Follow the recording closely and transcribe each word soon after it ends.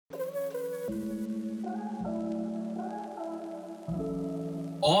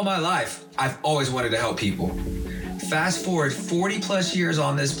All my life, I've always wanted to help people. Fast forward 40 plus years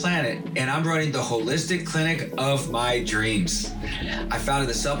on this planet, and I'm running the holistic clinic of my dreams. I founded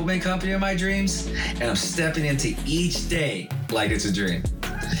the supplement company of my dreams, and I'm stepping into each day like it's a dream.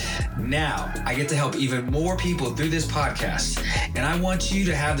 Now, I get to help even more people through this podcast, and I want you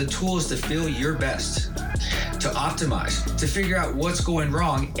to have the tools to feel your best, to optimize, to figure out what's going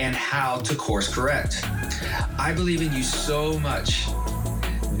wrong and how to course correct. I believe in you so much.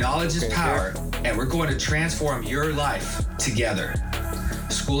 Knowledge is power, and we're going to transform your life together.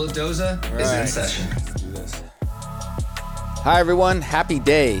 School of Doza is in session. Hi, everyone. Happy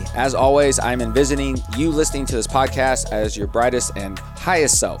day. As always, I'm envisioning you listening to this podcast as your brightest and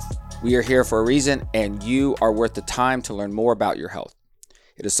highest self. We are here for a reason, and you are worth the time to learn more about your health.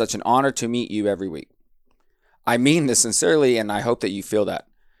 It is such an honor to meet you every week. I mean this sincerely, and I hope that you feel that.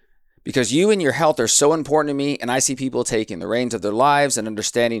 Because you and your health are so important to me, and I see people taking the reins of their lives and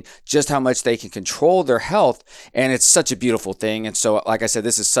understanding just how much they can control their health, and it's such a beautiful thing. And so, like I said,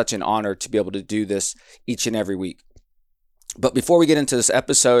 this is such an honor to be able to do this each and every week. But before we get into this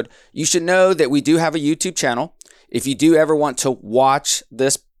episode, you should know that we do have a YouTube channel. If you do ever want to watch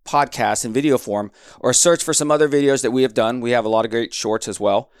this podcast in video form or search for some other videos that we have done, we have a lot of great shorts as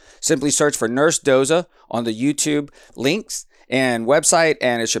well. Simply search for Nurse Doza on the YouTube links and website,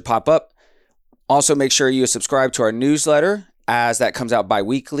 and it should pop up. Also, make sure you subscribe to our newsletter, as that comes out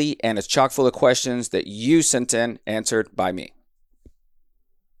bi-weekly, and it's chock full of questions that you sent in, answered by me.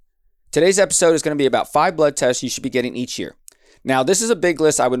 Today's episode is going to be about 5 blood tests you should be getting each year. Now, this is a big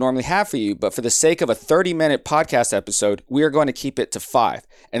list I would normally have for you, but for the sake of a 30-minute podcast episode, we are going to keep it to 5,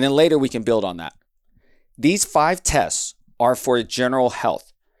 and then later we can build on that. These 5 tests are for general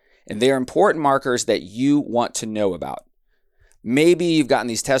health, and they are important markers that you want to know about. Maybe you've gotten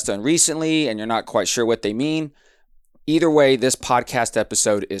these tests done recently and you're not quite sure what they mean. Either way, this podcast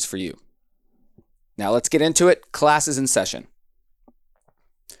episode is for you. Now let's get into it. Class is in session.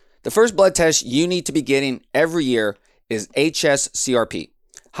 The first blood test you need to be getting every year is HSCRP,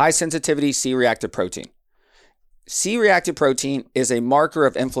 high sensitivity C-reactive protein. C-reactive protein is a marker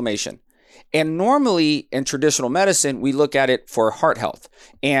of inflammation. And normally in traditional medicine, we look at it for heart health.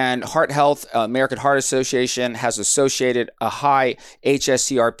 And heart health, American Heart Association has associated a high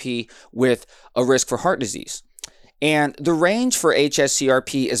HSCRP with a risk for heart disease. And the range for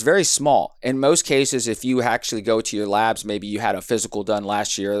HSCRP is very small. In most cases, if you actually go to your labs, maybe you had a physical done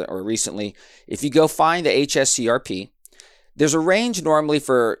last year or recently, if you go find the HSCRP, there's a range normally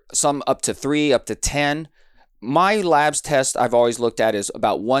for some up to 3, up to 10. My labs test I've always looked at is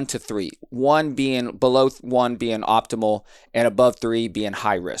about 1 to 3, 1 being below 1 being optimal and above 3 being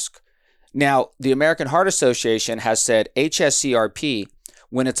high risk. Now, the American Heart Association has said HSCRP,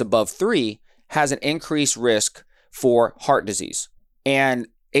 when it's above 3, has an increased risk for heart disease. And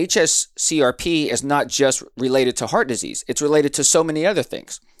HSCRP is not just related to heart disease. It's related to so many other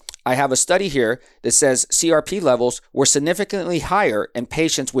things. I have a study here that says CRP levels were significantly higher in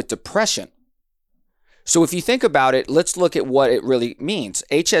patients with depression. So if you think about it, let's look at what it really means.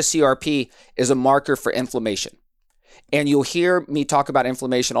 HSCRP is a marker for inflammation. And you'll hear me talk about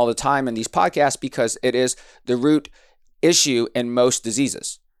inflammation all the time in these podcasts because it is the root issue in most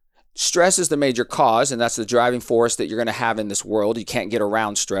diseases. Stress is the major cause, and that's the driving force that you're going to have in this world. You can't get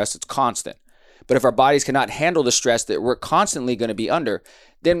around stress. It's constant. But if our bodies cannot handle the stress that we're constantly going to be under,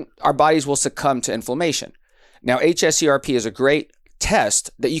 then our bodies will succumb to inflammation. Now, HSCRP is a great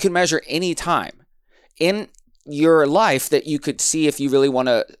test that you can measure anytime in your life that you could see if you really want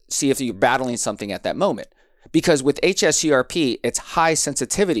to see if you're battling something at that moment. Because with HSCRP, it's high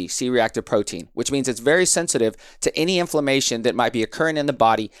sensitivity C-reactive protein, which means it's very sensitive to any inflammation that might be occurring in the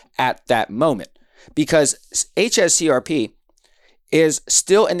body at that moment. Because HSCRP is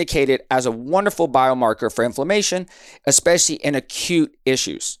still indicated as a wonderful biomarker for inflammation, especially in acute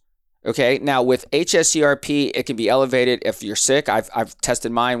issues. Okay, now with HSCRP, it can be elevated if you're sick. I've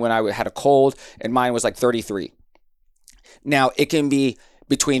tested mine when I had a cold, and mine was like 33. Now, it can be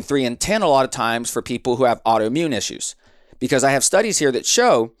between 3 and 10 a lot of times for people who have autoimmune issues, because I have studies here that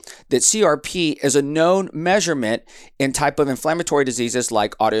show that CRP is a known measurement in type of inflammatory diseases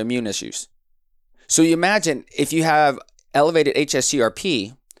like autoimmune issues. So you imagine if you have elevated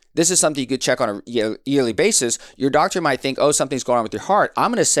HSCRP, this is something you could check on a yearly basis. Your doctor might think, oh, something's going on with your heart. I'm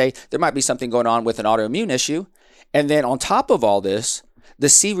going to say there might be something going on with an autoimmune issue. And then on top of all this, the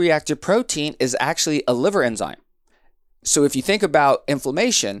C-reactive protein is actually a liver enzyme. So if you think about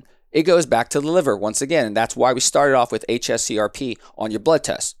inflammation, it goes back to the liver once again. And that's why we started off with HSCRP on your blood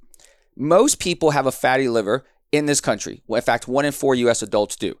test. Most people have a fatty liver in this country. In fact, 1 in 4 U.S.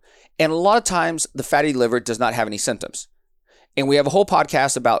 adults do. And a lot of times the fatty liver does not have any symptoms. And we have a whole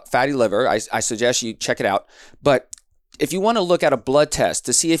podcast about fatty liver. I suggest you check it out. But if you want to look at a blood test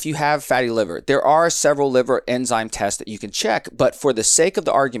to see if you have fatty liver, there are several liver enzyme tests that you can check. But for the sake of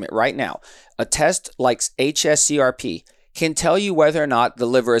the argument right now, a test like HSCRP can tell you whether or not the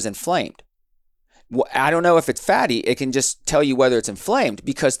liver is inflamed. Well, I don't know if it's fatty. It can just tell you whether it's inflamed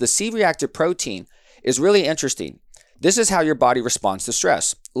because the C-reactive protein is really interesting. This is how your body responds to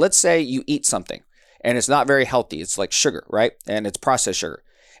stress. Let's say you eat something and it's not very healthy. It's like sugar, right? And it's processed sugar.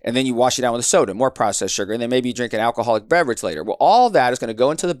 And then you wash it down with a soda, more processed sugar, and then maybe you drink an alcoholic beverage later. Well, all that is going to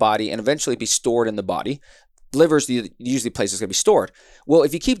go into the body and eventually be stored in the body. Liver's usually places going to be stored. Well,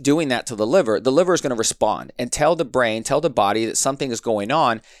 if you keep doing that to the liver is going to respond and tell the brain, tell the body that something is going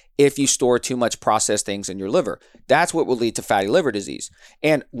on if you store too much processed things in your liver. That's what will lead to fatty liver disease.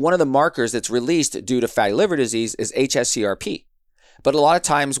 And one of the markers that's released due to fatty liver disease is HSCRP. But a lot of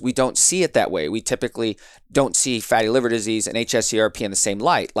times we don't see it that way. We typically don't see fatty liver disease and HSCRP in the same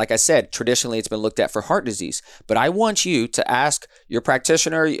light. Like I said, traditionally it's been looked at for heart disease. But I want you to ask your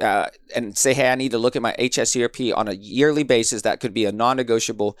practitioner and say, hey, I need to look at my HSCRP on a yearly basis. That could be a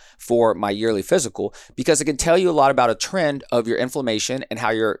non-negotiable for my yearly physical because it can tell you a lot about a trend of your inflammation and how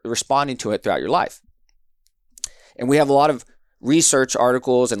you're responding to it throughout your life. And we have a lot of research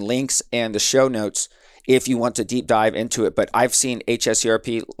articles and links and the show notes if you want to deep dive into it. But I've seen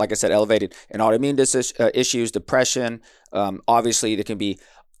HSCRP, like I said, elevated in autoimmune issues, depression. Obviously, there can be,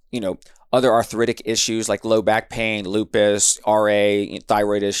 other arthritic issues like low back pain, lupus, RA,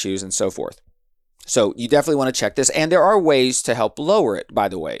 thyroid issues, and so forth. So you definitely want to check this. And there are ways to help lower it, by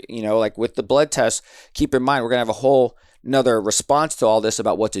the way. Like with the blood test, keep in mind, we're going to have another response to all this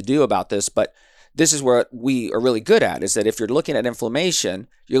about what to do about this. But this is where we are really good at, is that if you're looking at inflammation,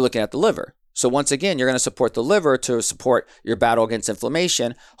 you're looking at the liver. So once again, you're going to support the liver to support your battle against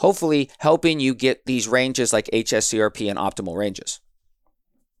inflammation, hopefully helping you get these ranges like HSCRP in optimal ranges.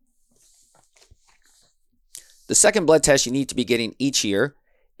 The second blood test you need to be getting each year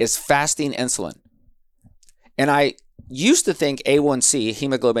is fasting insulin. And I used to think A1C,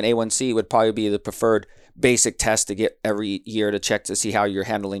 hemoglobin A1C, would probably be the preferred basic test to get every year to check to see how you're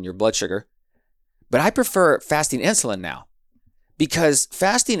handling your blood sugar. But I prefer fasting insulin now because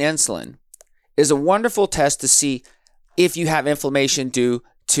fasting insulin is a wonderful test to see if you have inflammation due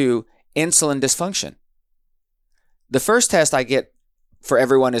to insulin dysfunction. The first test I get for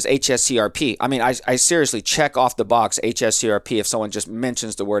everyone is HSCRP. I mean, I seriously check off the box HSCRP if someone just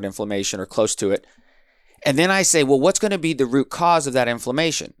mentions the word inflammation or close to it. And then I say, well, what's going to be the root cause of that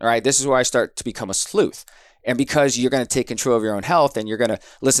inflammation? All right, this is where I start to become a sleuth. And because you're going to take control of your own health and you're going to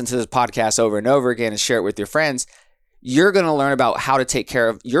listen to this podcast over and over again and share it with your friends, you're going to learn about how to take care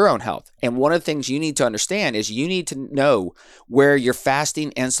of your own health. And one of the things you need to understand is you need to know where your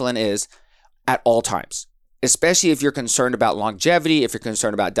fasting insulin is at all times, especially if you're concerned about longevity, if you're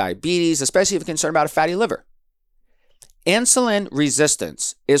concerned about diabetes, especially if you're concerned about a fatty liver. Insulin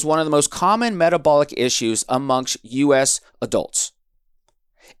resistance is one of the most common metabolic issues amongst U.S. adults.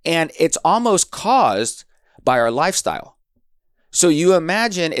 And it's almost caused by our lifestyle. So you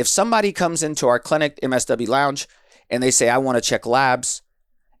imagine if somebody comes into our clinic, MSW Lounge, and they say, I want to check labs.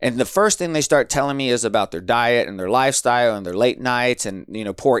 And the first thing they start telling me is about their diet and their lifestyle and their late nights and,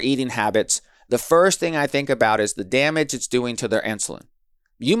 poor eating habits. The first thing I think about is the damage it's doing to their insulin.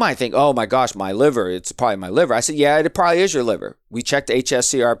 You might think, oh my gosh, my liver, it's probably my liver. I said, yeah, it probably is your liver. We checked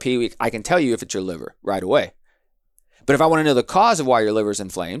HSCRP. I can tell you if it's your liver right away. But if I want to know the cause of why your liver is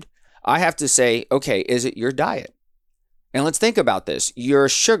inflamed, I have to say, okay, is it your diet? And let's think about this. Your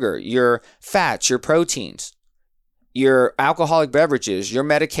sugar, your fats, your proteins, your alcoholic beverages, your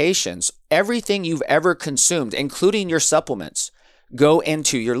medications, everything you've ever consumed, including your supplements, go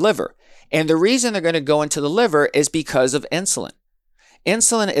into your liver. And the reason they're going to go into the liver is because of insulin.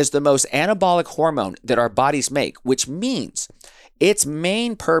 Insulin is the most anabolic hormone that our bodies make, which means its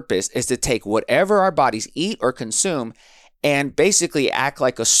main purpose is to take whatever our bodies eat or consume and basically act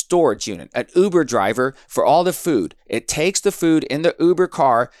like a storage unit, an Uber driver for all the food. It takes the food in the Uber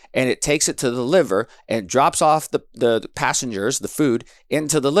car and it takes it to the liver and drops off the passengers, the food,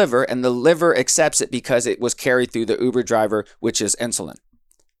 into the liver, and the liver accepts it because it was carried through the Uber driver, which is insulin.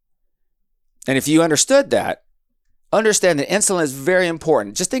 And if you understood that, understand that insulin is very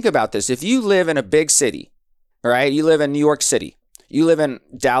important. Just think about this. If you live in a big city, all right, you live in New York City, you live in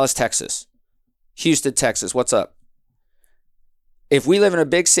Dallas, Texas, Houston, Texas, what's up? If we live in a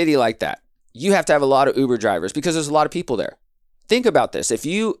big city like that, you have to have a lot of Uber drivers because there's a lot of people there. Think about this. If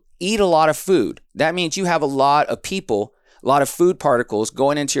you eat a lot of food, that means you have a lot of people, a lot of food particles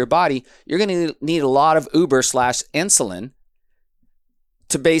going into your body. You're going to need a lot of Uber/insulin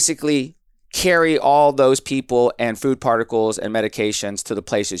to basically carry all those people and food particles and medications to the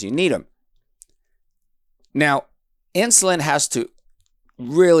places you need them. Now, insulin has to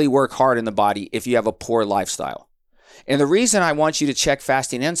really work hard in the body if you have a poor lifestyle. And the reason I want you to check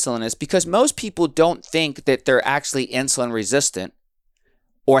fasting insulin is because most people don't think that they're actually insulin resistant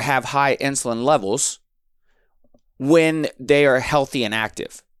or have high insulin levels when they are healthy and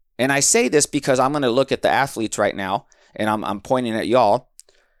active. And I say this because I'm going to look at the athletes right now, and I'm pointing at y'all.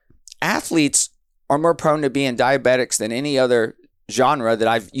 Athletes are more prone to being diabetics than any other genre that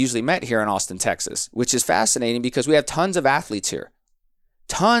I've usually met here in Austin, Texas, which is fascinating because we have tons of athletes here.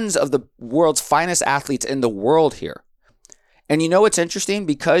 Tons of the world's finest athletes in the world here. And you know what's interesting?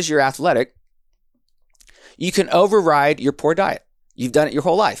 Because you're athletic, you can override your poor diet. You've done it your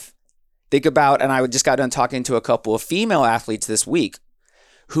whole life. Think about, and I just got done talking to a couple of female athletes this week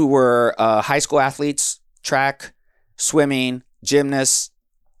who were high school athletes, track, swimming, gymnasts,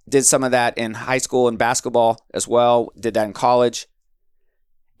 did some of that in high school and basketball as well, did that in college.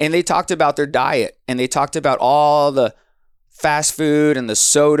 And they talked about their diet, and they talked about all the fast food and the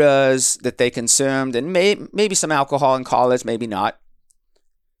sodas that they consumed, and maybe some alcohol in college, maybe not.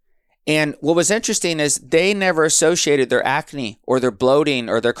 And what was interesting is they never associated their acne or their bloating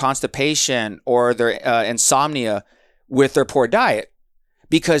or their constipation or their insomnia with their poor diet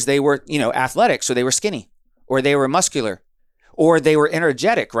because they were, athletic, so they were skinny, or they were muscular, or they were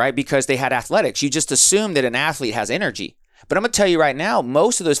energetic, right? Because they had athletics. You just assume that an athlete has energy. But I'm going to tell you right now,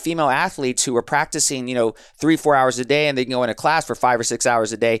 most of those female athletes who were practicing, 3-4 hours a day and they can go into class for 5 or 6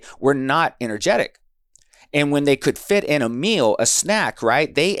 hours a day were not energetic. And when they could fit in a meal, a snack,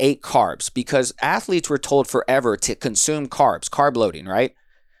 right, they ate carbs because athletes were told forever to consume carbs, carb loading, right?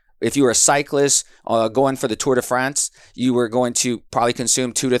 If you were a cyclist going for the Tour de France, you were going to probably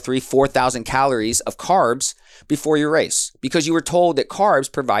consume 2,000 to 3,000, 4,000 calories of carbs before your race because you were told that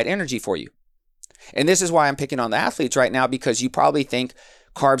carbs provide energy for you. And this is why I'm picking on the athletes right now, because you probably think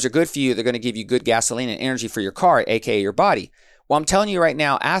carbs are good for you. They're going to give you good gasoline and energy for your car, aka your body. Well, I'm telling you right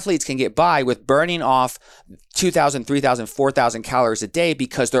now, athletes can get by with burning off 2,000, 3,000, 4,000 calories a day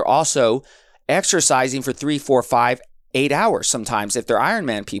because they're also exercising for 3, 4, 5, 8 hours sometimes if they're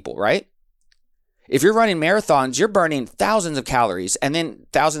Ironman people, right? If you're running marathons, you're burning thousands of calories and then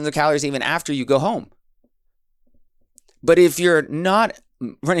thousands of calories even after you go home. But if you're not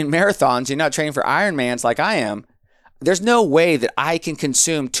running marathons, you're not training for Ironmans like I am, there's no way that I can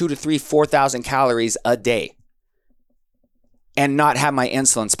consume 2,000 to 3,000, 4,000 calories a day and not have my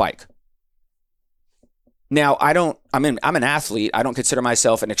insulin spike. Now, I'm an athlete. I don't consider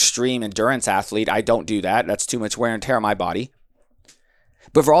myself an extreme endurance athlete. I don't do that. That's too much wear and tear on my body.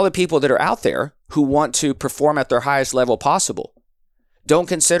 But for all the people that are out there who want to perform at their highest level possible, don't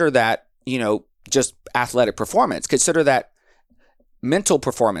consider that, just athletic performance. Consider that mental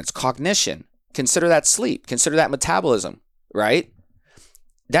performance, cognition. Consider that sleep. Consider that metabolism, right?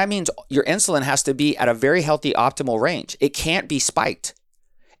 That means your insulin has to be at a very healthy, optimal range. It can't be spiked.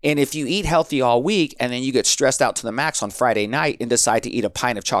 And if you eat healthy all week and then you get stressed out to the max on Friday night and decide to eat a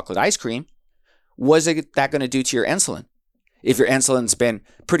pint of chocolate ice cream, what is that going to do to your insulin? If your insulin's been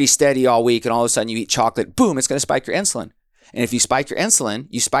pretty steady all week and all of a sudden you eat chocolate, boom, it's going to spike your insulin. And if you spike your insulin,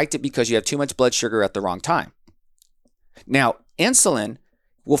 you spiked it because you have too much blood sugar at the wrong time. Now, insulin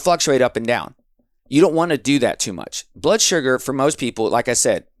will fluctuate up and down. You don't want to do that too much. Blood sugar, for most people, like I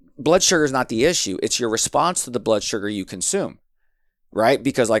said, blood sugar is not the issue. It's your response to the blood sugar you consume, right?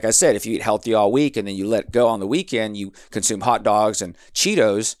 Because like I said, if you eat healthy all week and then you let go on the weekend, you consume hot dogs and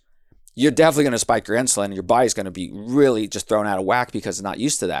Cheetos, you're definitely going to spike your insulin and your body's going to be really just thrown out of whack because it's not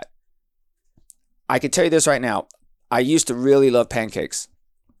used to that. I can tell you this right now. I used to really love pancakes.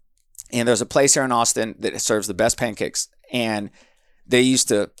 And there's a place here in Austin that serves the best pancakes. And they used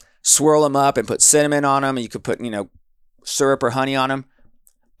to swirl them up and put cinnamon on them. And you could put, syrup or honey on them.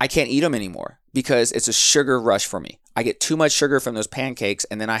 I can't eat them anymore because it's a sugar rush for me. I get too much sugar from those pancakes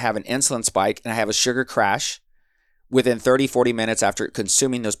and then I have an insulin spike and I have a sugar crash within 30, 40 minutes after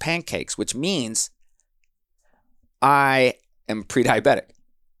consuming those pancakes, which means I am pre-diabetic,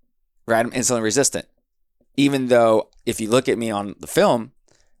 right? I'm insulin resistant. Even though if you look at me on the film,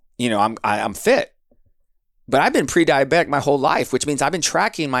 I'm fit. But I've been pre-diabetic my whole life, which means I've been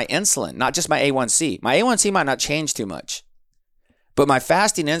tracking my insulin, not just my A1C. My A1C might not change too much. But my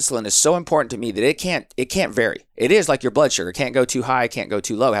fasting insulin is so important to me that it can't vary. It is like your blood sugar. It can't go too high, it can't go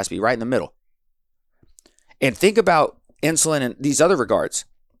too low. It has to be right in the middle. And think about insulin in these other regards.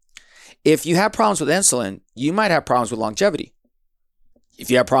 If you have problems with insulin, you might have problems with longevity.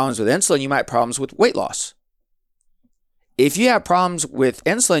 If you have problems with insulin, you might have problems with weight loss. If you have problems with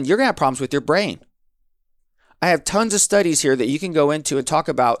insulin, you're going to have problems with your brain. I have tons of studies here that you can go into and talk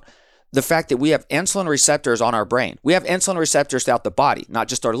about the fact that we have insulin receptors on our brain. We have insulin receptors throughout the body, not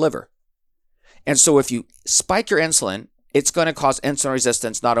just our liver. And so if you spike your insulin, it's going to cause insulin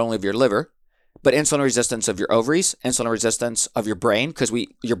resistance not only of your liver, but insulin resistance of your ovaries, insulin resistance of your brain, because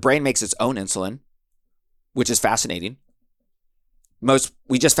your brain makes its own insulin, which is fascinating.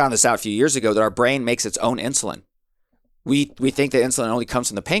 We just found this out a few years ago that our brain makes its own insulin. We think that insulin only comes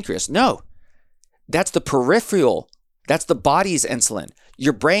from the pancreas. No, that's the peripheral. That's the body's insulin.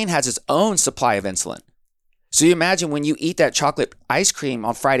 Your brain has its own supply of insulin. So you imagine when you eat that chocolate ice cream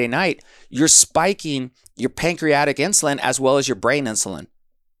on Friday night, you're spiking your pancreatic insulin as well as your brain insulin.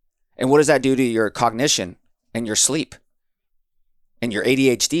 And what does that do to your cognition and your sleep and your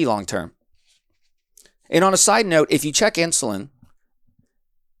ADHD long term? And on a side note, if you check insulin,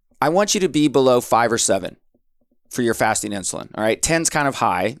 I want you to be below 5 or 7 for your fasting insulin. All right, 10's kind of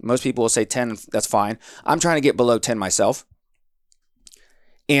high. Most people will say 10, that's fine. I'm trying to get below 10 myself.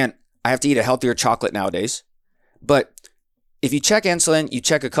 And I have to eat a healthier chocolate nowadays. But if you check insulin, you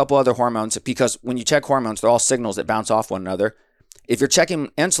check a couple other hormones, because when you check hormones, they're all signals that bounce off one another. If you're checking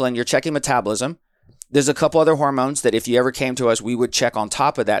insulin, you're checking metabolism. There's a couple other hormones that if you ever came to us, we would check on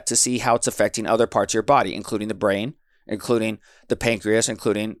top of that to see how it's affecting other parts of your body, including the brain, including the pancreas,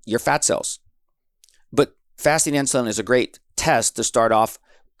 including your fat cells. But fasting insulin is a great test to start off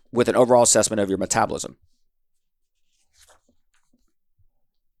with an overall assessment of your metabolism.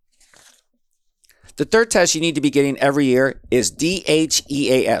 The third test you need to be getting every year is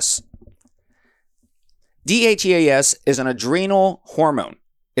DHEAS. DHEAS is an adrenal hormone.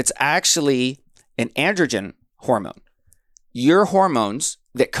 It's actually an androgen hormone. Your hormones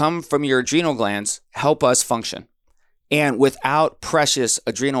that come from your adrenal glands help us function. And without precious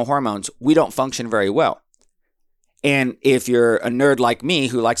adrenal hormones, we don't function very well. And if you're a nerd like me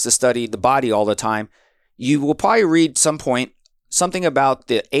who likes to study the body all the time, you will probably read some point something about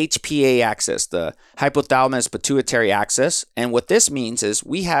the HPA axis, the hypothalamus pituitary axis. And what this means is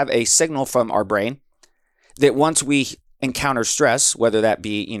we have a signal from our brain that once we encounter stress, whether that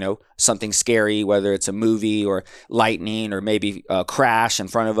be, something scary, whether it's a movie or lightning or maybe a crash in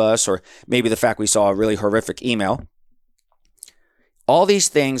front of us, or maybe the fact we saw a really horrific email, all these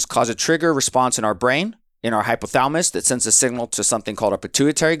things cause a trigger response in our brain, in our hypothalamus, that sends a signal to something called a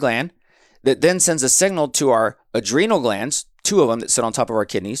pituitary gland, that then sends a signal to our adrenal glands, 2 of them that sit on top of our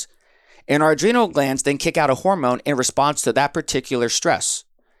kidneys. And our adrenal glands then kick out a hormone in response to that particular stress.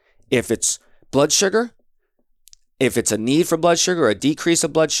 If it's blood sugar, if it's a need for blood sugar or a decrease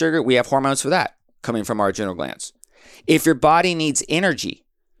of blood sugar, we have hormones for that coming from our adrenal glands. If your body needs energy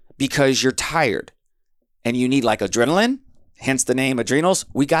because you're tired and you need like adrenaline, hence the name adrenals,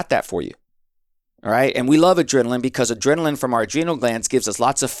 we got that for you. All right. And we love adrenaline because adrenaline from our adrenal glands gives us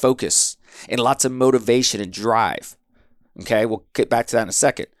lots of focus and lots of motivation and drive. Okay. We'll get back to that in a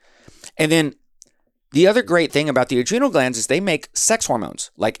second. And then the other great thing about the adrenal glands is they make sex hormones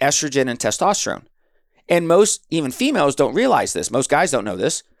like estrogen and testosterone. And most, even females, don't realize this. Most guys don't know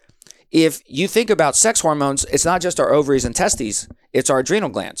this. If you think about sex hormones, it's not just our ovaries and testes, it's our adrenal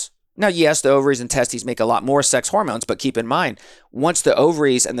glands. Now, yes, the ovaries and testes make a lot more sex hormones, but keep in mind, once the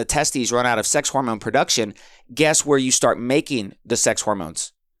ovaries and the testes run out of sex hormone production, guess where you start making the sex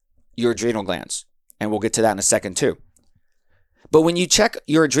hormones? Your adrenal glands. And we'll get to that in a second too. But when you check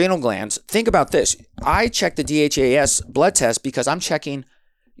your adrenal glands, think about this. I check the DHEAS blood test because I'm checking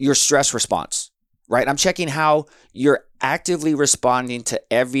your stress response, right? I'm checking how you're actively responding to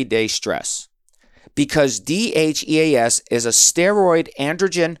everyday stress. Because DHEAS is a steroid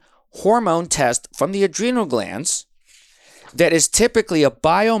androgen hormone test from the adrenal glands that is typically a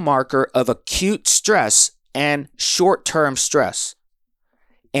biomarker of acute stress and short-term stress.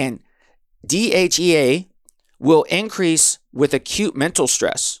 And DHEA will increase with acute mental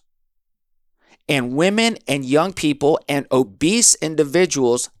stress. And women and young people and obese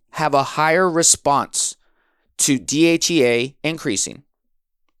individuals have a higher response to DHEA increasing.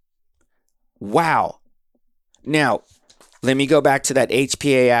 Wow. Now, let me go back to that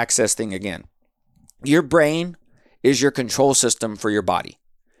HPA axis thing again. Your brain is your control system for your body.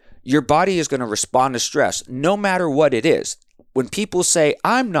 Your body is going to respond to stress no matter what it is. When people say,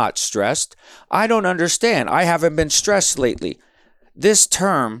 I'm not stressed, I don't understand, I haven't been stressed lately. This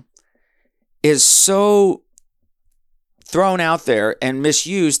term is so thrown out there and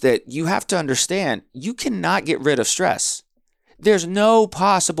misused that you have to understand you cannot get rid of stress. There's no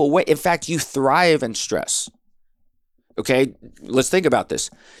possible way. In fact, you thrive in stress. Okay, let's think about this.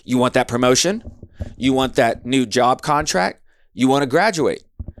 You want that promotion? You want that new job contract? You want to graduate?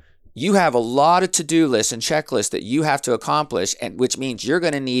 You have a lot of to-do lists and checklists that you have to accomplish, and which means you're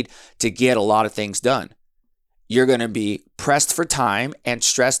going to need to get a lot of things done. You're going to be pressed for time and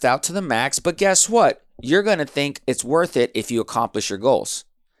stressed out to the max. But guess what? You're going to think it's worth it if you accomplish your goals.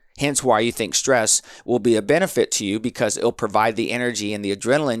 Hence why you think stress will be a benefit to you, because it'll provide the energy and the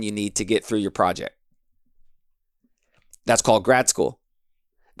adrenaline you need to get through your project. That's called grad school.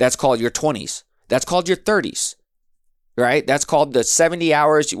 That's called your 20s. That's called your 30s, right? That's called the 70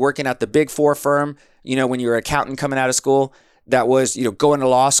 hours working at the big four firm, when you're an accountant coming out of school. That was, going to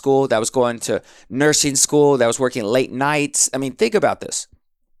law school. That was going to nursing school. That was working late nights. I mean, think about this.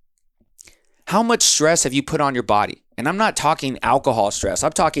 How much stress have you put on your body? And I'm not talking alcohol stress.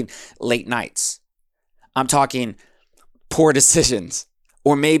 I'm talking late nights. I'm talking poor decisions,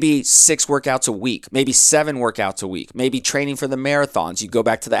 or maybe 6 workouts a week, maybe 7 workouts a week, maybe training for the marathons. You go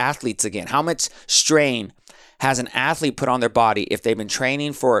back to the athletes again. How much strain has an athlete put on their body if they've been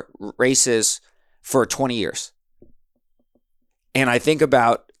training for races for 20 years? And I think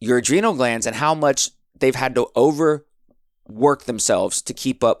about your adrenal glands and how much they've had to overwork themselves to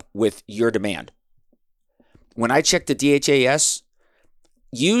keep up with your demand. When I check the DHAS,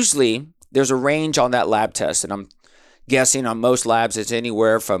 usually there's a range on that lab test, and I'm guessing on most labs it's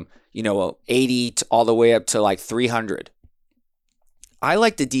anywhere from 80 to all the way up to like 300. I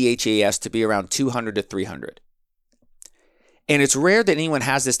like the DHAS to be around 200 to 300. And it's rare that anyone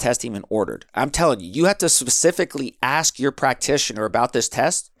has this test even ordered. I'm telling you, you have to specifically ask your practitioner about this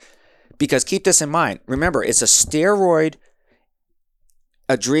test, because keep this in mind. Remember, it's a steroid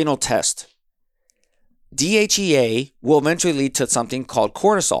adrenal test. DHEA will eventually lead to something called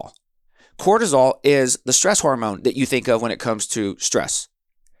cortisol. Cortisol is the stress hormone that you think of when it comes to stress.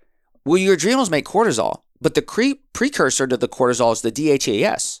 Well, your adrenals make cortisol, but the precursor to the cortisol is the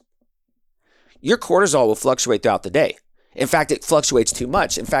DHEAS. Your cortisol will fluctuate throughout the day. In fact, it fluctuates too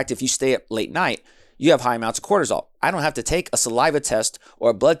much. In fact, if you stay up late night, you have high amounts of cortisol. I don't have to take a saliva test or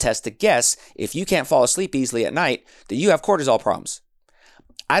a blood test to guess if you can't fall asleep easily at night that you have cortisol problems.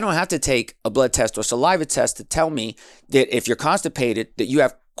 I don't have to take a blood test or saliva test to tell me that if you're constipated, that you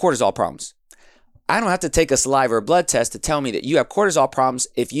have cortisol problems. I don't have to take a saliva or blood test to tell me that you have cortisol problems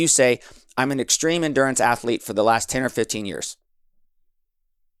if you say, I'm an extreme endurance athlete for the last 10 or 15 years.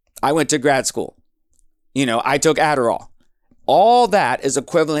 I went to grad school. I took Adderall. All that is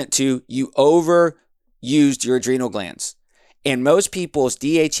equivalent to you overused your adrenal glands. And most people's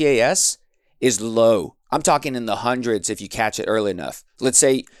DHEAS is low. I'm talking in the hundreds if you catch it early enough. Let's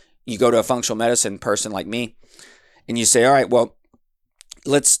say you go to a functional medicine person like me and you say, all right, well,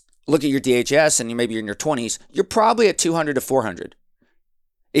 let's look at your DHS, and maybe you're in your 20s. You're probably at 200 to 400.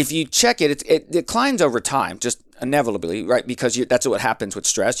 If you check it, it declines over time, just inevitably, right? Because that's what happens with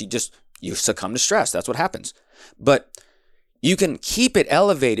stress. You succumb to stress. That's what happens. But you can keep it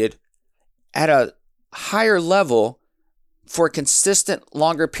elevated at a higher level for consistent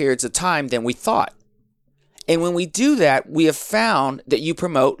longer periods of time than we thought. And when we do that, we have found that you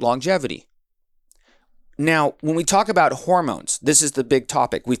promote longevity. Now, when we talk about hormones, this is the big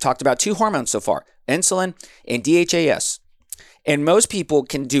topic. We've talked about 2 hormones so far, insulin and DHAS. And most people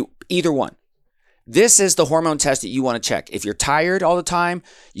can do either one. This is the hormone test that you want to check. If you're tired all the time,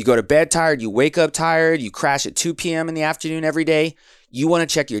 you go to bed tired, you wake up tired, you crash at 2 p.m. in the afternoon every day, you want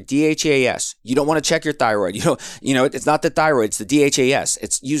to check your DHAS. You don't want to check your thyroid. It's not the thyroid, it's the DHAS.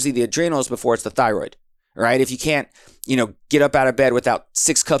 It's usually the adrenals before it's the thyroid, right? If you can't, get up out of bed without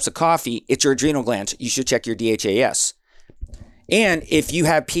 6 cups of coffee, it's your adrenal glands. You should check your DHAS. And if you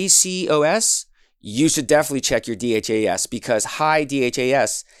have PCOS, you should definitely check your DHAS, because high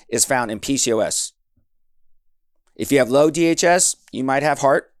DHAS is found in PCOS. If you have low DHS, you might have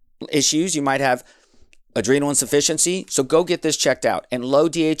heart issues. You might have adrenal insufficiency. So go get this checked out. And low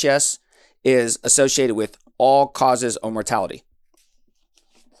DHS is associated with all causes of mortality.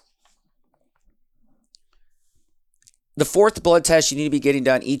 The 4th blood test you need to be getting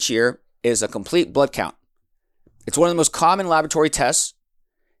done each year is a complete blood count. It's one of the most common laboratory tests.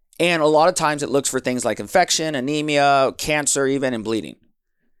 And a lot of times it looks for things like infection, anemia, cancer, even, and bleeding.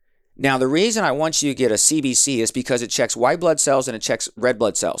 Now, the reason I want you to get a CBC is because it checks white blood cells and it checks red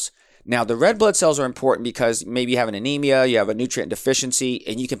blood cells. Now, the red blood cells are important because maybe you have an anemia, you have a nutrient deficiency,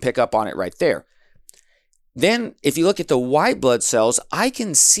 and you can pick up on it right there. Then, if you look at the white blood cells, I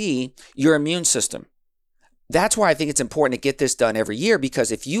can see your immune system. That's why I think it's important to get this done every year,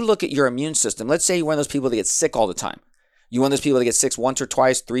 because if you look at your immune system, let's say you're one of those people that get sick all the time. You're one of those people that get sick once or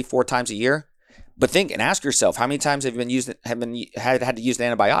twice, 3, 4 times a year. But think and ask yourself, how many times have you had to use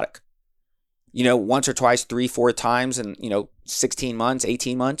an antibiotic? Once or twice, 3, 4 times in 16 months,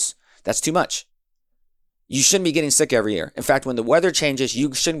 18 months. That's too much. You shouldn't be getting sick every year. In fact, when the weather changes,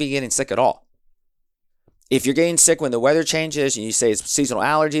 you shouldn't be getting sick at all. If you're getting sick when the weather changes and you say it's seasonal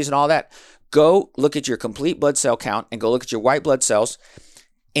allergies and all that, Go look at your complete blood cell count and go look at your white blood cells.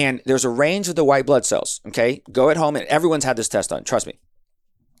 And there's a range of the white blood cells, okay? Go at home, and everyone's had this test done, trust me.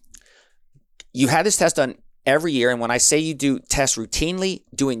 You had this test done every year, and when I say you do tests routinely,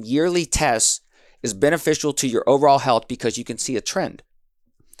 doing yearly tests is beneficial to your overall health because you can see a trend.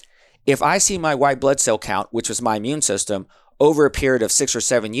 If I see my white blood cell count, which was my immune system, over a period of 6 or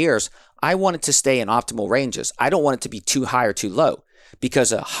 7 years, I want it to stay in optimal ranges. I don't want it to be too high or too low,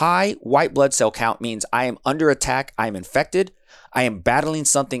 because a high white blood cell count means I am under attack, I am infected, I am battling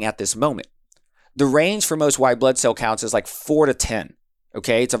something at this moment. The range for most white blood cell counts is like 4 to 10,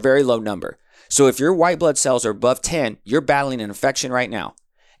 okay? It's a very low number. So if your white blood cells are above 10, you're battling an infection right now.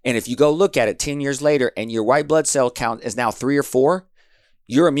 And if you go look at it 10 years later and your white blood cell count is now 3 or 4,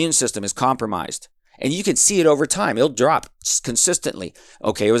 your immune system is compromised. And you can see it over time. It'll drop consistently.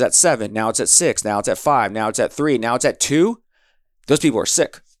 Okay, it was at 7, now it's at 6, now it's at 5, now it's at 3, now it's at 2. Those people are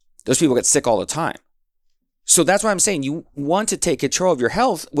sick. Those people get sick all the time. So that's why I'm saying you want to take control of your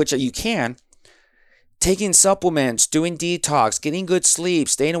health, which you can. Taking supplements, doing detox, getting good sleep,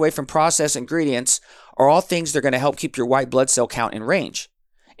 staying away from processed ingredients are all things that are going to help keep your white blood cell count in range.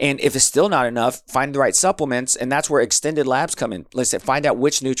 And if it's still not enough, find the right supplements, and that's where extended labs come in. Listen, find out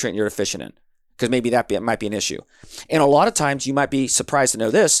which nutrient you're deficient in, because maybe that might be an issue. And a lot of times, you might be surprised to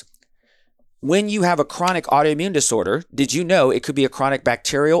know this. When you have a chronic autoimmune disorder, did you know it could be a chronic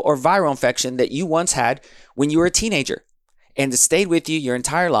bacterial or viral infection that you once had when you were a teenager, and it stayed with you your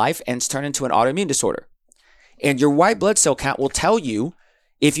entire life and it's turned into an autoimmune disorder? And your white blood cell count will tell you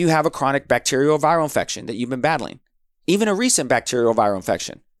if you have a chronic bacterial or viral infection that you've been battling, even a recent bacterial or viral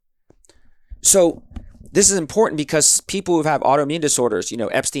infection. So this is important because people who have autoimmune disorders,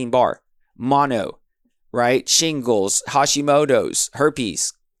 Epstein-Barr, mono, right? Shingles, Hashimoto's,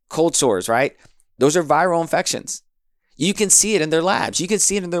 herpes, cold sores, right? Those are viral infections. You can see it in their labs. You can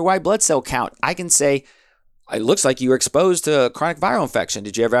see it in their white blood cell count. I can say, it looks like you were exposed to a chronic viral infection.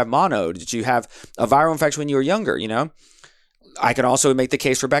 Did you ever have mono? Did you have a viral infection when you were younger? I can also make the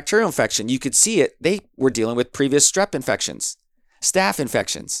case for bacterial infection. You could see it. They were dealing with previous strep infections, staph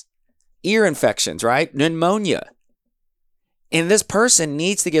infections, ear infections, right? Pneumonia. And this person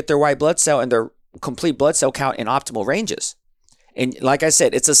needs to get their white blood cell and their complete blood cell count in optimal ranges. And like I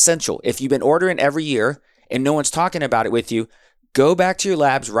said, it's essential. If you've been ordering every year and no one's talking about it with you, go back to your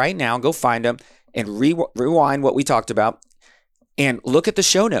labs right now, go find them, and rewind what we talked about and look at the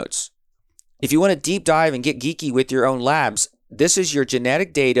show notes. If you want to deep dive and get geeky with your own labs, this is your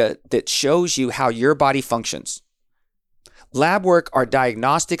genetic data that shows you how your body functions. Lab work are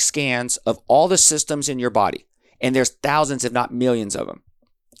diagnostic scans of all the systems in your body, and there's thousands, if not millions of them.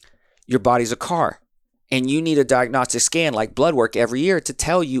 Your body's a car, and you need a diagnostic scan like blood work every year to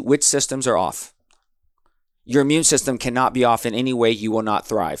tell you which systems are off. Your immune system cannot be off in any way. You will not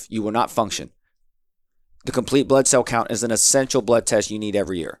thrive. You will not function. The complete blood cell count is an essential blood test you need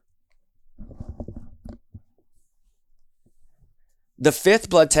every year. The fifth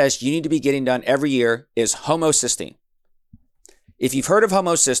blood test you need to be getting done every year is homocysteine. If you've heard of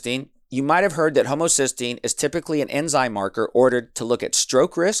homocysteine, you might have heard that homocysteine is typically an enzyme marker ordered to look at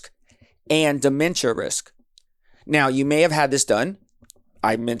stroke risk and dementia risk. Now, you may have had this done.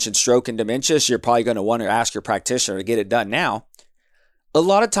 I mentioned stroke and dementia, so you're probably going to want to ask your practitioner to get it done now. A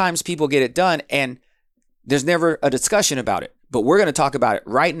lot of times people get it done and there's never a discussion about it, but we're going to talk about it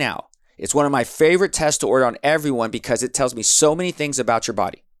right now. It's one of my favorite tests to order on everyone because it tells me so many things about your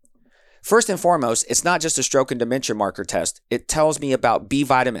body. First and foremost, it's not just a stroke and dementia marker test. It tells me about B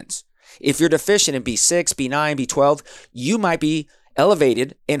vitamins. If you're deficient in B6, B9, B12, you might be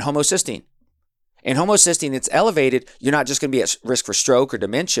elevated in homocysteine. And homocysteine, it's elevated, you're not just going to be at risk for stroke or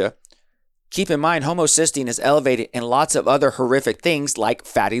dementia. Keep in mind, homocysteine is elevated in lots of other horrific things like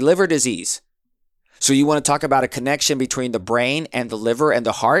fatty liver disease. So you want to talk about a connection between the brain and the liver and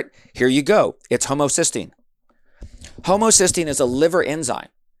the heart? Here you go. It's homocysteine. Homocysteine is a liver enzyme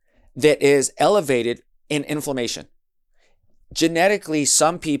that is elevated in inflammation. Genetically,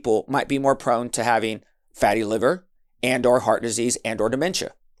 some people might be more prone to having fatty liver and or heart disease and or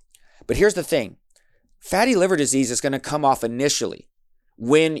dementia. But here's the thing. Fatty liver disease is going to come off initially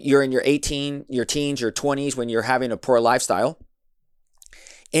when you're in your teens, your 20s, when you're having a poor lifestyle.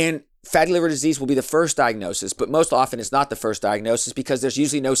 And fatty liver disease will be the first diagnosis, but most often it's not the first diagnosis because there's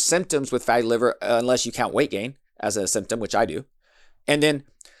usually no symptoms with fatty liver unless you count weight gain as a symptom, which I do. And then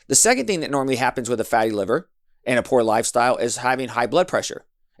the second thing that normally happens with a fatty liver and a poor lifestyle is having high blood pressure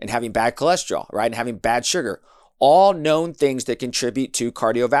and having bad cholesterol, right? And having bad sugar. All known things that contribute to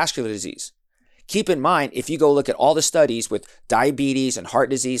cardiovascular disease. Keep in mind, if you go look at all the studies with diabetes and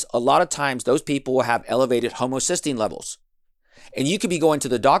heart disease, a lot of times those people will have elevated homocysteine levels. And you could be going to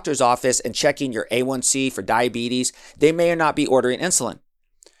the doctor's office and checking your A1C for diabetes. They may or not be ordering insulin.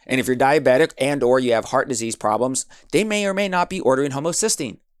 And if you're diabetic and or you have heart disease problems, they may or may not be ordering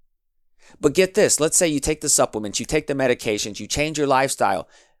homocysteine. But get this, let's say you take the supplements, you take the medications, you change your lifestyle,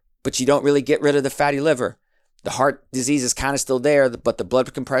 but you don't really get rid of the fatty liver. The heart disease is kind of still there, but the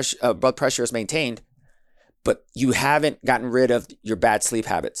blood pressure is maintained, but you haven't gotten rid of your bad sleep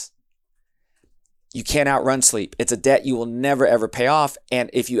habits. You can't outrun sleep. It's a debt you will never, ever pay off. And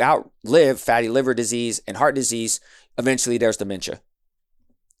if you outlive fatty liver disease and heart disease, eventually there's dementia.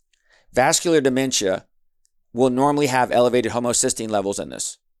 Vascular dementia will normally have elevated homocysteine levels in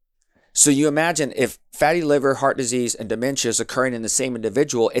this. So you imagine if fatty liver, heart disease, and dementia is occurring in the same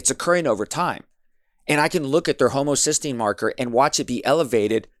individual, it's occurring over time. And I can look at their homocysteine marker and watch it be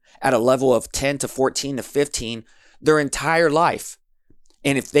elevated at a level of 10 to 14 to 15 their entire life.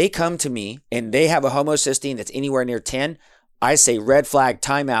 And if they come to me and they have a homocysteine that's anywhere near 10, I say red flag,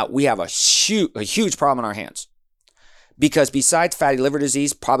 timeout. We have a huge problem on our hands. Because besides fatty liver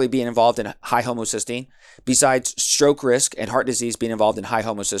disease probably being involved in high homocysteine, besides stroke risk and heart disease being involved in high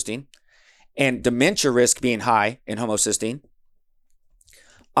homocysteine, and dementia risk being high in homocysteine,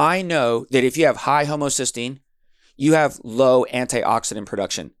 I know that if you have high homocysteine, you have low antioxidant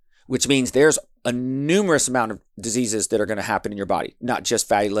production, which means there's a numerous amount of diseases that are going to happen in your body, not just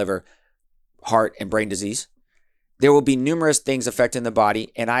fatty liver, heart, and brain disease. There will be numerous things affecting the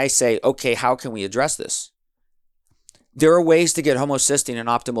body, and I say, okay, how can we address this? There are ways to get homocysteine in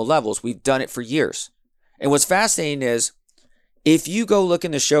optimal levels. We've done it for years. And what's fascinating is, if you go look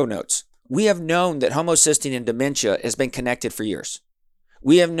in the show notes, we have known that homocysteine and dementia has been connected for years.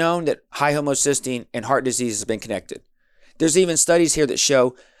 We have known that high homocysteine and heart disease has been connected. There's even studies here that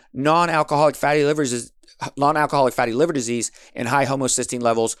show non-alcoholic fatty liver disease and high homocysteine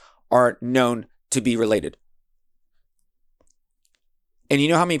levels are known to be related. And you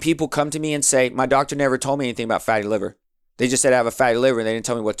know how many people come to me and say, my doctor never told me anything about fatty liver. They just said I have a fatty liver and they didn't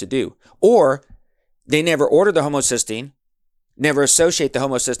tell me what to do. Or they never ordered the homocysteine, never associate the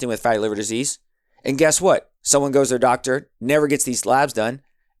homocysteine with fatty liver disease. And guess what? Someone goes to their doctor, never gets these labs done,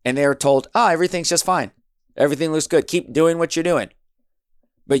 and they're told, everything's just fine. Everything looks good. Keep doing what you're doing.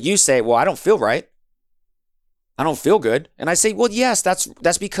 But you say, well, I don't feel right. I don't feel good. And I say, well, yes,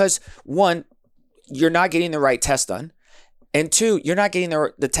 that's because, one, you're not getting the right test done. And two, you're not getting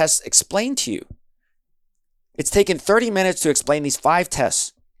the tests explained to you. It's taken 30 minutes to explain these 5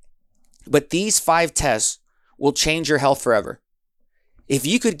 tests. But these 5 tests will change your health forever. If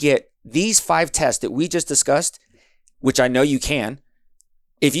you could get these 5 tests that we just discussed, which I know you can,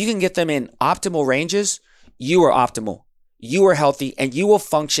 if you can get them in optimal ranges, you are optimal. You are healthy and you will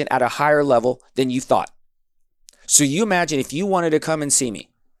function at a higher level than you thought. So you imagine if you wanted to come and see me,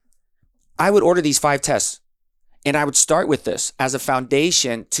 I would order these 5 tests and I would start with this as a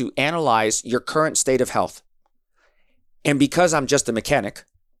foundation to analyze your current state of health. And because I'm just a mechanic,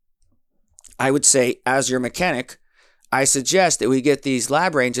 I would say as your mechanic, I suggest that we get these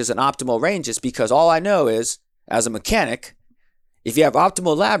lab ranges and optimal ranges because all I know is as a mechanic, if you have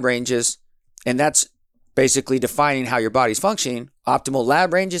optimal lab ranges, and that's basically defining how your body's functioning, optimal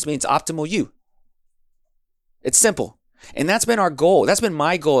lab ranges means optimal you. It's simple. And that's been our goal. That's been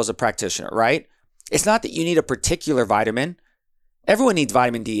my goal as a practitioner, right? It's not that you need a particular vitamin. Everyone needs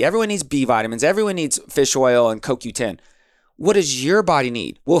vitamin D. Everyone needs B vitamins. Everyone needs fish oil and CoQ10. What does your body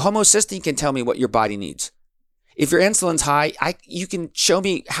need? Well, homocysteine can tell me what your body needs. If your insulin's high, you can show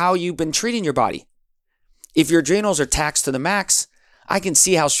me how you've been treating your body. If your adrenals are taxed to the max, I can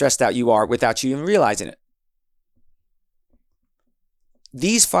see how stressed out you are without you even realizing it.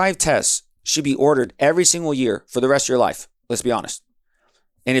 These 5 tests should be ordered every single year for the rest of your life. Let's be honest.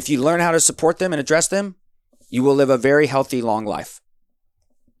 And if you learn how to support them and address them, you will live a very healthy, long life.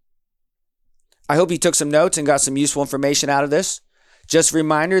 I hope you took some notes and got some useful information out of this. Just a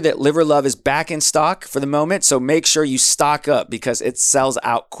reminder that Liver Love is back in stock for the moment, so make sure you stock up because it sells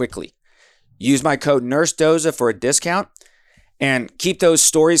out quickly. Use my code NurseDoza for a discount and keep those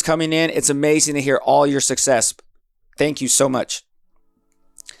stories coming in. It's amazing to hear all your success. Thank you so much.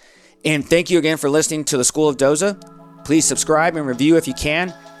 And thank you again for listening to the School of Doza. Please subscribe and review if you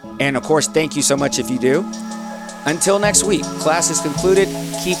can. And of course, thank you so much if you do. Until next week, class is concluded.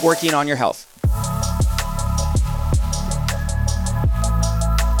 Keep working on your health.